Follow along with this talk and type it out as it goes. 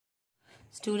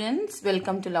Students,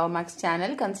 welcome to Love Max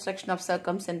channel. Construction of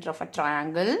circumcenter of a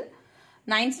triangle.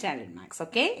 9th standard max.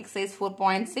 Okay. Exercise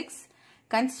 4.6.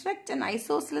 Construct an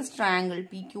isosceles triangle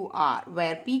PQR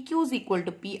where PQ is equal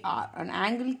to PR and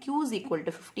angle Q is equal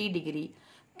to 50 degree.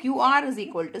 QR is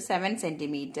equal to 7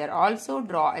 centimeter. Also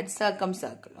draw a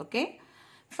circumcircle. Okay.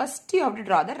 First you have to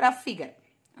draw the rough figure.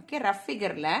 Okay. Rough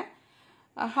figure la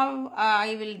how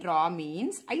I will draw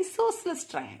means isosceles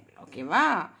triangle. Okay. Va?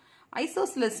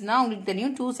 Isosceles na உங்களுக்கு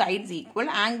தெரியும் two sides equal,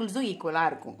 angles equal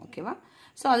இருக்கும். Okay va?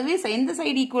 So அதுவே எந்த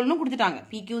side equal னு கொடுத்துட்டாங்க.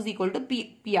 PQ is equal to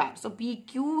PR. So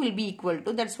PQ will be equal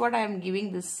to, that's what I am giving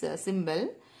this symbol.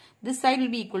 This side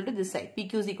will be equal to this side.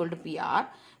 PQ is equal to PR.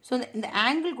 So இந்த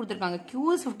angle கொடுத்துருக்காங்க.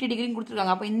 Q is 50 degree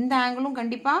கொடுத்துருக்காங்க. அப்ப இந்த angle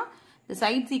கண்டிப்பா the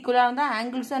sides equal இருந்தா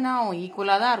angles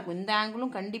equal தான் இருக்கும். இந்த angle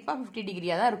கண்டிப்பா 50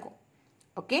 degree தான் இருக்கும்.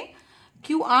 Okay?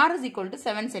 QR is equal to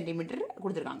 7 centimeter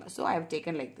கொடுத்துருக்காங்க. So I have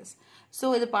taken like this. So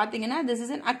இது பார்த்தீங்கன்னா this is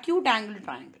an acute angle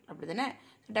triangle. அப்படிதானே?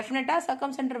 So definitely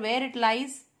circumcenter where it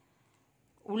lies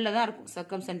உள்ளதா இருக்கும்.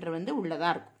 Circumcenter வந்து உள்ளதா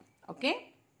இருக்கும். Okay?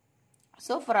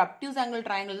 So for obtuse angle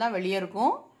triangle தான் வெளியே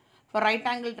இருக்கும். For right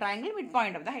angle triangle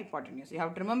midpoint of the hypotenuse. You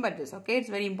have to remember this. Okay?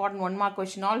 It's very important one mark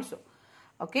question also.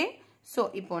 Okay? So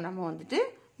இப்போ நம்ம வந்துட்டு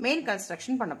main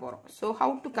construction பண்ண போறோம். So how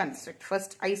to construct?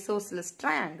 First isosceles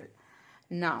triangle.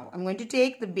 Now, I'm going to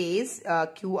take the base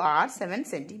QR 7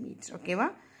 centimeter. Okay, va?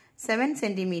 7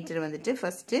 centimeter வந்துட்டு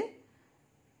first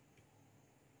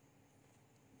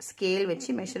scale வச்சு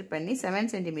measure பண்ணி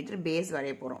 7 centimeter base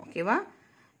வரைய போறோம். Okay, va?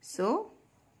 So,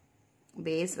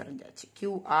 base வரைஞ்சாச்சு.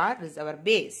 QR is our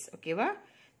base. Okay, va?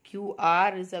 QR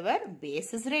is our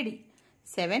base is ready.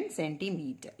 7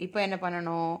 centimeter. இப்போ என்ன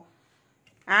பண்ணணும்?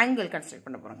 Angle construct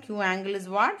பண்ண போறோம். Q angle is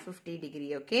what? 50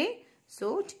 degree. Okay? So,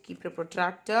 to keep the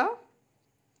protractor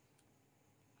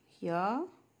here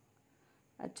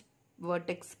at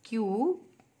vertex Q.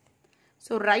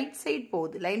 So right side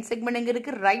போகுது. line segment எங்க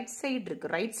இருக்கு? right side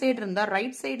இருக்கு. right side இருந்தா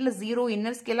right sideல 0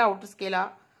 inner scale outer scale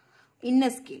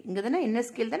inner scale. இங்க தானே inner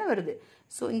scale தானே வருது.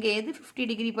 So இங்க எது 50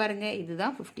 degree பாருங்க.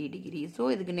 இதுதான் 50 degree. So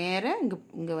இதுக்கு நேரா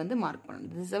இங்க வந்து மார்க்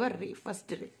பண்ணணும். This is our ray,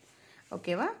 first ray.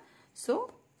 ஓகேவா? So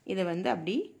இதை வந்து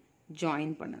அப்படி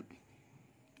join பண்ணணும்.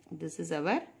 This is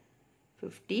our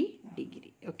 50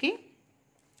 degree. Okay?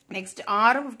 Next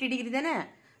R 50 degree தானே?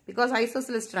 Because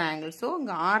isosceles triangle. So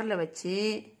இங்க Rல வச்சு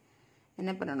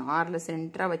என்ன பண்ணணும்? Rல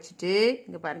சென்டரா வச்சுட்டு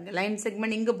இங்க பாருங்க லைன்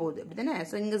செக்மெண்ட் இங்க போகுது அப்படிதானே?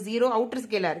 So இங்க 0 அவுட்டர்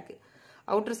ஸ்கேலா இருக்கு.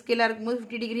 அவுட்டர் ஸ்கேலா இருக்கும்போது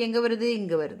 50 டிகிரி எங்க வருது?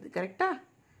 இங்க வருது. கரெக்ட்டா?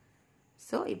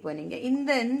 So இப்போ நீங்க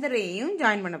இந்த ரேயும்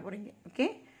ஜாயின் பண்ண போறீங்க. ஓகே?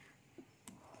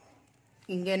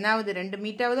 இங்க என்னாவது 2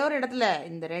 மீட் ஆகுது ஒரு இடத்துல.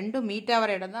 இந்த 2 மீட்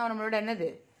ஆவற இடம் தான் நம்மளோட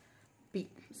என்னது? P.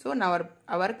 So now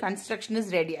our construction is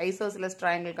ready. Isosceles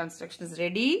triangle construction is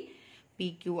ready.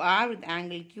 PQR with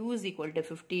angle Q is equal to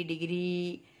 50 degree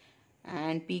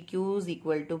and PQ is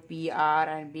equal to PR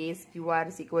and base QR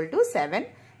is equal to 7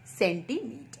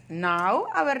 centimeter. Now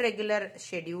our regular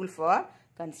schedule for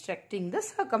constructing the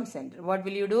circumcenter. What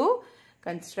will you do?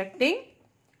 Constructing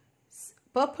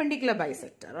perpendicular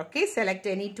bisector. Okay, select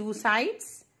any two sides.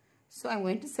 So I'm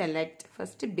going to select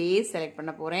first base select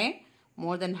பண்ண போறேன்.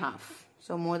 More than half.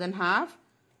 So more than half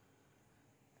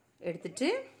எடுத்துட்டு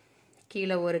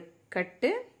கீழே ஒரு கட்டு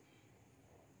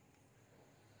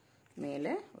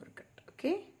மேலே ஒரு கட்டு.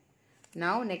 Okay,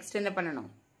 now next என்ன பண்ணணும்?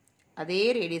 அதே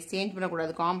ரேடியஸ் சேஞ்ச்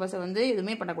பண்ணக்கூடாது. காம்பஸை வந்து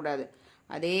எதுவுமே பண்ணக்கூடாது.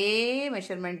 அதே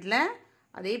மெஷர்மெண்ட்டில்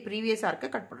அதே ப்ரீவியஸ் ஆர்க்கை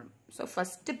கட் பண்ணணும். So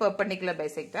first perpendicular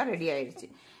bisector ready ஆயிடுச்சு.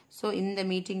 ஸோ இந்த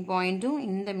மீட்டிங் பாயிண்ட்டும்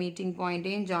இந்த மீட்டிங்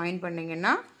பாயிண்ட்டையும் ஜாயின்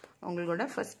பண்ணிங்கன்னா உங்களோட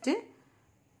first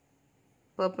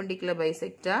perpendicular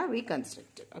bisector we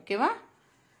constructed. Okay va?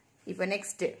 இப்போ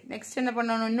next என்ன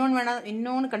பண்ணணும்?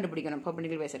 இன்னொன்னு கண்டுபிடிக்கணும்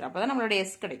perpendicular bisector. அப்பதான் நம்மளோட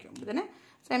S கிடைக்கும். அப்படிதானே?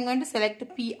 So I'm going to select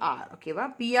PR. Okay va?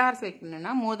 PR select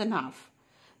பண்ணனா more than half.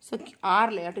 So R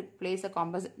ல have to place a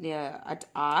compass at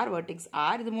R, vertex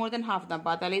R. இது more than half தான்.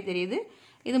 பார்த்தாலே தெரியுது.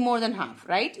 இது more than half,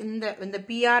 right? இந்த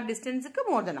PR distanceக்கு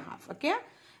more than half. Okay?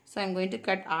 So I'm going to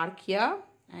cut arc here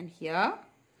and here.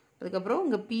 அதுக்கப்புறம்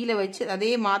இங்கே பீல வச்சு அதே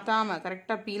மாற்றாமல்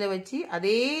கரெக்டாக பீல வச்சு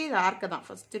அதே ஆர்க்கை தான்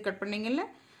ஃபஸ்ட்டு கட் பண்ணிங்கல்ல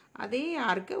அதே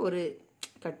ஆர்க்கை ஒரு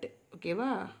கட்டு. ஓகேவா?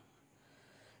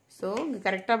 ஸோ இங்கே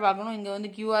கரெக்டாக பார்க்கணும். இங்கே வந்து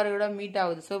கியூஆரோட மீட்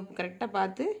ஆகுது. ஸோ கரெக்டாக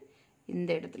பார்த்து இந்த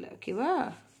இடத்துல. ஓகேவா?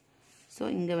 ஸோ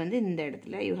இங்கே வந்து இந்த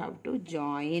இடத்துல யூ ஹாவ் டு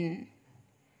ஜாயின்.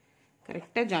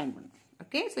 கரெக்டாக ஜாயின் பண்ணணும்.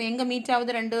 ஓகே, ஸோ எங்கே மீட்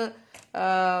ஆகுது ரெண்டு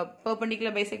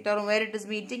perpendicular பைசெக்டாரும் where it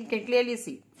is meeting can clearly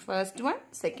C. First one,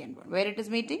 second one. Where it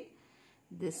is meeting?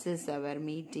 This is our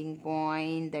meeting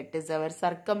point. That is our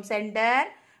circumcenter.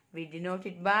 We denote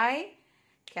it by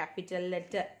capital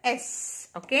letter S.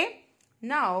 Okay.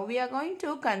 Now we are going to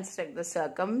construct the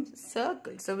circle.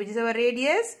 So which is our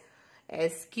radius?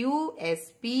 SQ,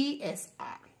 SP,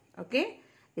 SR. Okay,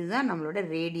 இதுதான் நம்மளோட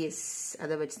radius.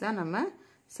 அதை வச்சு தான் நம்ம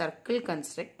circle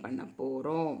construct பண்ண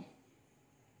போறோம்.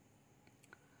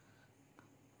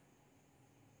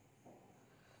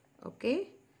 Okay,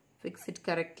 fix it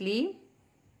correctly.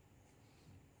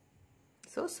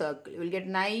 So circle, you will get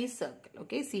nice circle.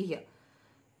 Okay, see here.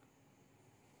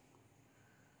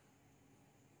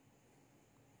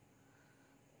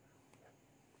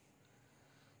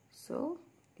 So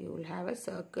you will have a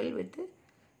circle with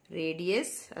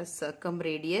radius as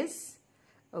circumradius.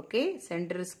 Okay,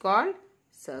 center is called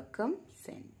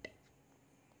circumcenter.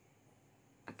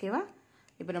 Okay va?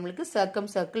 இப்போ நம்மளுக்கு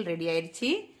circle ready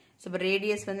ஆயிருச்சு. So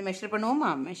radius வந்து measure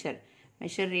பண்ணுவோமா?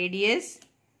 measure radius.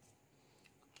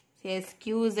 Say SQ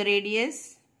is the radius.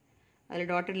 அதில்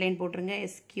dotted line போட்டுருங்க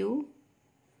SQ.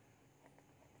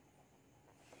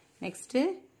 Next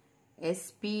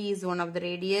SP is one of the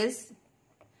radius.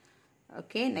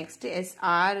 Okay, next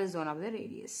SR is one of the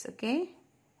radius. Okay,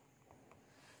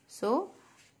 so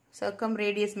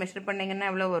circumradius measure பண்ணீங்கன்னா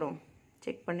எவ்வளவு வரும்?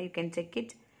 check பண்ணி, you can check it.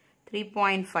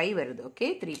 3.5 வருது.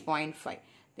 Okay, 3.5.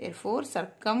 Therefore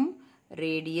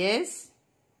circumradius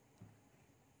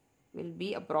will be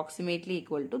approximately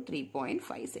equal to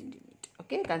 3.5 centimeter.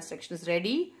 Okay, construction is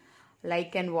ready.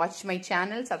 Like and watch my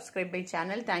channel, subscribe my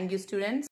channel. Thank you, students.